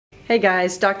Hey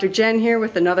guys, Dr. Jen here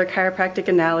with another chiropractic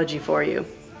analogy for you.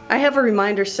 I have a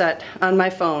reminder set on my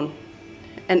phone,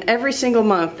 and every single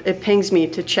month it pings me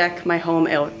to check my home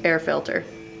air filter.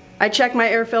 I check my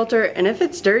air filter, and if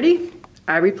it's dirty,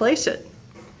 I replace it.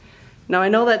 Now I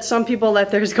know that some people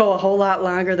let theirs go a whole lot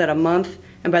longer than a month,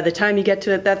 and by the time you get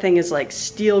to it, that thing is like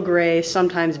steel gray,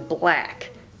 sometimes black,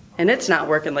 and it's not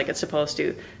working like it's supposed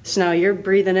to. So now you're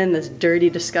breathing in this dirty,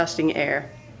 disgusting air.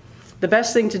 The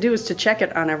best thing to do is to check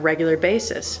it on a regular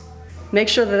basis. Make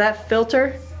sure that that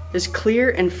filter is clear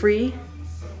and free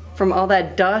from all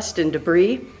that dust and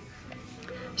debris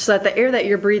so that the air that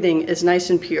you're breathing is nice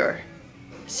and pure.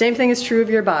 Same thing is true of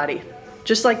your body.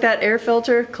 Just like that air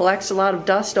filter collects a lot of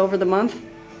dust over the month,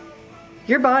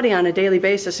 your body on a daily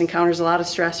basis encounters a lot of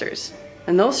stressors,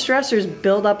 and those stressors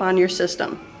build up on your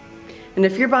system. And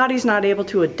if your body's not able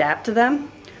to adapt to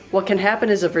them, what can happen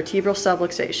is a vertebral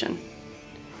subluxation.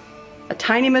 A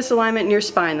tiny misalignment in your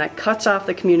spine that cuts off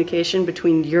the communication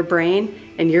between your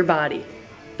brain and your body.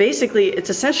 Basically, it's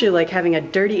essentially like having a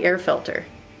dirty air filter.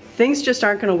 Things just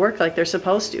aren't going to work like they're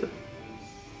supposed to.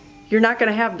 You're not going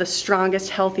to have the strongest,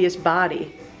 healthiest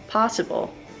body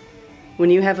possible when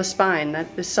you have a spine that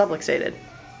is subluxated.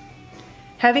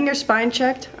 Having your spine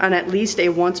checked on at least a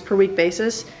once per week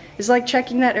basis is like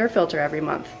checking that air filter every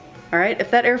month. Alright,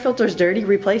 if that air filter is dirty,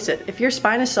 replace it. If your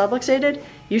spine is subluxated,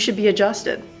 you should be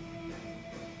adjusted.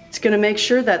 It's going to make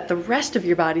sure that the rest of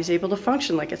your body is able to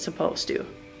function like it's supposed to.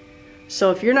 So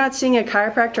if you're not seeing a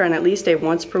chiropractor on at least a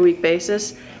once per week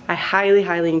basis, I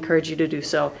highly encourage you to do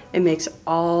so. It makes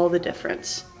all the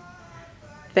difference.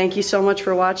 Thank you so much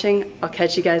for watching. I'll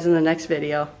catch you guys in the next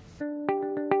video.